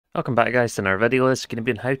Welcome back guys to another video. This is going to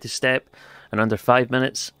be on how to step in under 5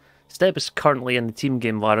 minutes. Step is currently in the team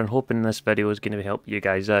game ladder and hoping this video is going to help you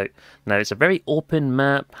guys out. Now it's a very open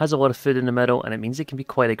map, has a lot of food in the middle, and it means it can be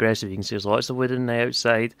quite aggressive. You can see there's lots of wood on the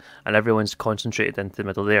outside and everyone's concentrated into the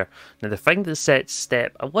middle there. Now the thing that sets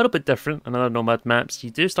Step a little bit different than other Nomad maps, you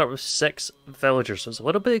do start with 6 villagers, so it's a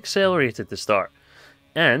little bit accelerated to start.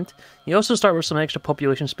 And you also start with some extra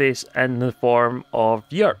population space in the form of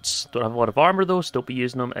yurts. Don't have a lot of armor though, so don't be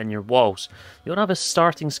using them in your walls. You don't have a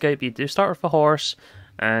starting scout, but you do start with a horse.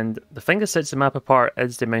 And the thing that sets the map apart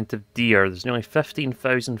is the amount of deer. There's nearly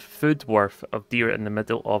 15,000 food worth of deer in the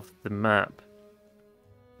middle of the map.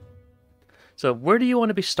 So where do you want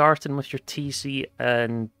to be starting with your TC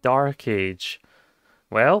in Dark Age?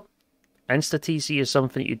 Well, Insta TC is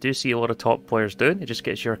something that you do see a lot of top players doing. It just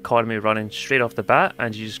gets your economy running straight off the bat,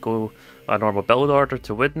 and you just go a normal build order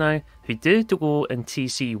to wood now. If you do to go in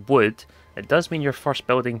TC wood, it does mean your first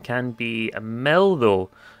building can be a mill though,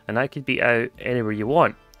 and that could be out anywhere you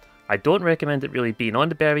want. I don't recommend it really being on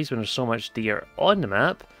the berries when there's so much deer on the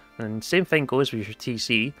map, and same thing goes with your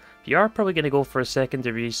TC. If you are probably going to go for a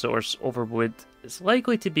secondary resource over wood, it's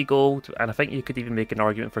likely to be gold, and I think you could even make an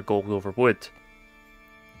argument for gold over wood.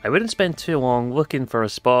 I wouldn't spend too long looking for a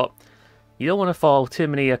spot. You don't want to fall too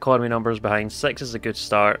many economy numbers behind. 6 is a good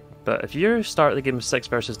start, but if you start the game with 6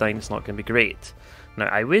 versus 9, it's not going to be great. Now,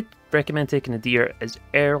 I would recommend taking the deer as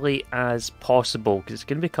early as possible, because it's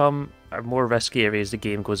going to become a more risky area as the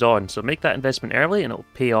game goes on. So make that investment early and it'll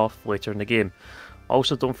pay off later in the game.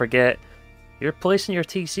 Also, don't forget, you're placing your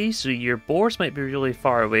TC, so your boars might be really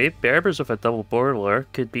far away. Berbers with a double boiler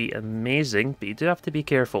could be amazing, but you do have to be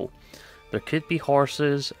careful. There could be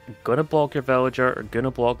horses gonna block your villager or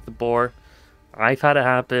gonna block the boar. I've had it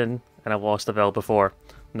happen and I've lost a vill before.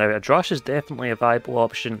 Now a drush is definitely a viable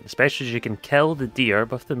option, especially as you can kill the deer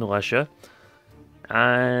with the militia.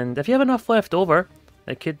 And if you have enough left over,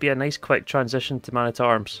 it could be a nice quick transition to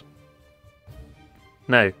man-at-arms.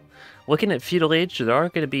 Now, looking at feudal age, there are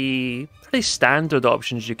going to be pretty standard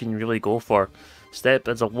options you can really go for. Steppe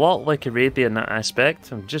is a lot like Arabia in that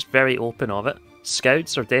aspect. I'm just very open of it.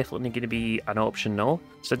 Scouts are definitely going to be an option now,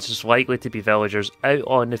 since it's likely to be villagers out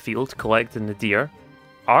on the field collecting the deer.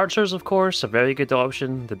 Archers, of course, a very good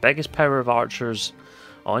option. The biggest power of archers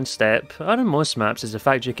on Steppe, and on most maps, is the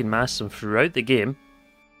fact you can mass them throughout the game.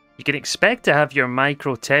 You can expect to have your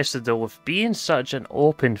micro tested though with being such an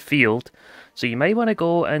open field, so you might want to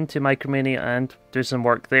go into Micromania and do some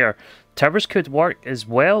work there. Towers could work as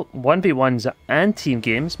well, 1v1s and team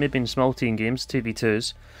games, maybe in small team games,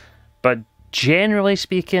 2v2s, but generally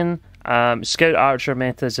speaking, Scout Archer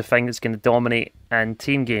meta is the thing that's going to dominate in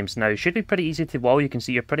team games. Now, it should be pretty easy to wall. You can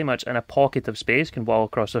see you're pretty much in a pocket of space, you can wall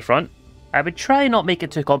across the front. I would try not make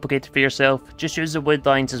it too complicated for yourself. Just use the wood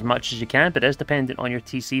lines as much as you can, but it is dependent on your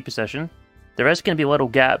TC position. There is going to be little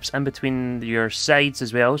gaps in between your sides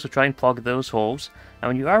as well, so try and plug those holes. And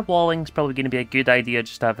when you are walling, it's probably going to be a good idea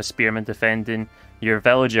just to have a spearman defending your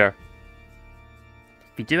villager.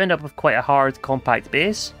 If you do end up with quite a hard, compact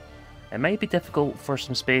base, it might be difficult for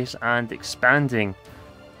some space and expanding.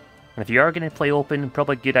 And if you are going to play open,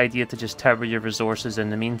 probably a good idea to just tower your resources in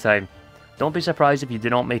the meantime. Don't be surprised if you do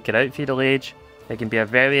not make it out feudal age. It can be a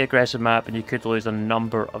very aggressive map and you could lose a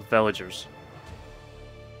number of villagers.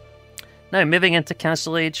 Now moving into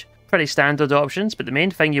castle age, pretty standard options, but the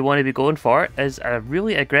main thing you want to be going for is a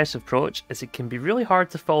really aggressive approach, as it can be really hard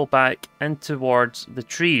to fall back in towards the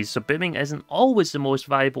trees, so booming isn't always the most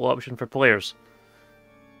viable option for players.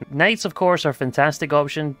 Knights, of course, are a fantastic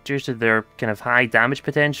option due to their kind of high damage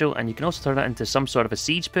potential, and you can also turn it into some sort of a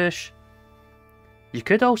siege push. You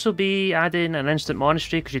could also be adding an instant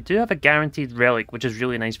monastery, because you do have a guaranteed relic, which is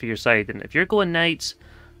really nice for your side, and if you're going knights,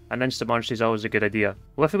 an instant monastery is always a good idea.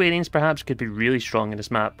 Lithuanians perhaps could be really strong in this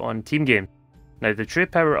map on team game. Now the true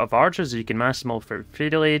power of archers is you can mass them all for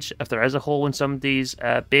feudal age. If there is a hole in somebody's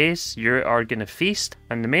base, you are going to feast.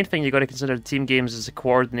 And the main thing you got to consider in team games is the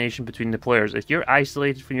coordination between the players. If you're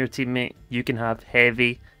isolated from your teammate, you can have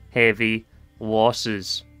heavy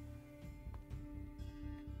losses.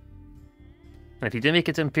 And if you do make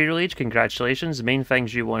it to Imperial Age, congratulations. The main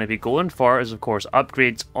things you want to be going for is, of course,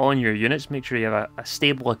 upgrades on your units. Make sure you have a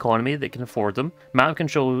stable economy that can afford them. Map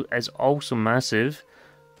control is also massive.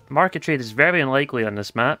 Market trade is very unlikely on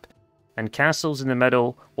this map, and castles in the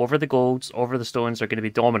middle, over the golds, over the stones, are going to be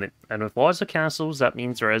dominant. And with lots of castles, that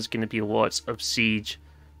means there is going to be lots of siege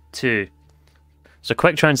too. So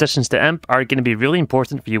quick transitions to Imp are going to be really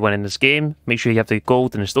important for you winning this game. Make sure you have the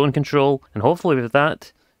gold and the stone control, and hopefully with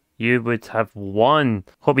that, you would have won.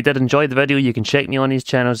 Hope you did enjoy the video. You can check me on these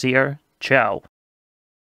channels here. Ciao.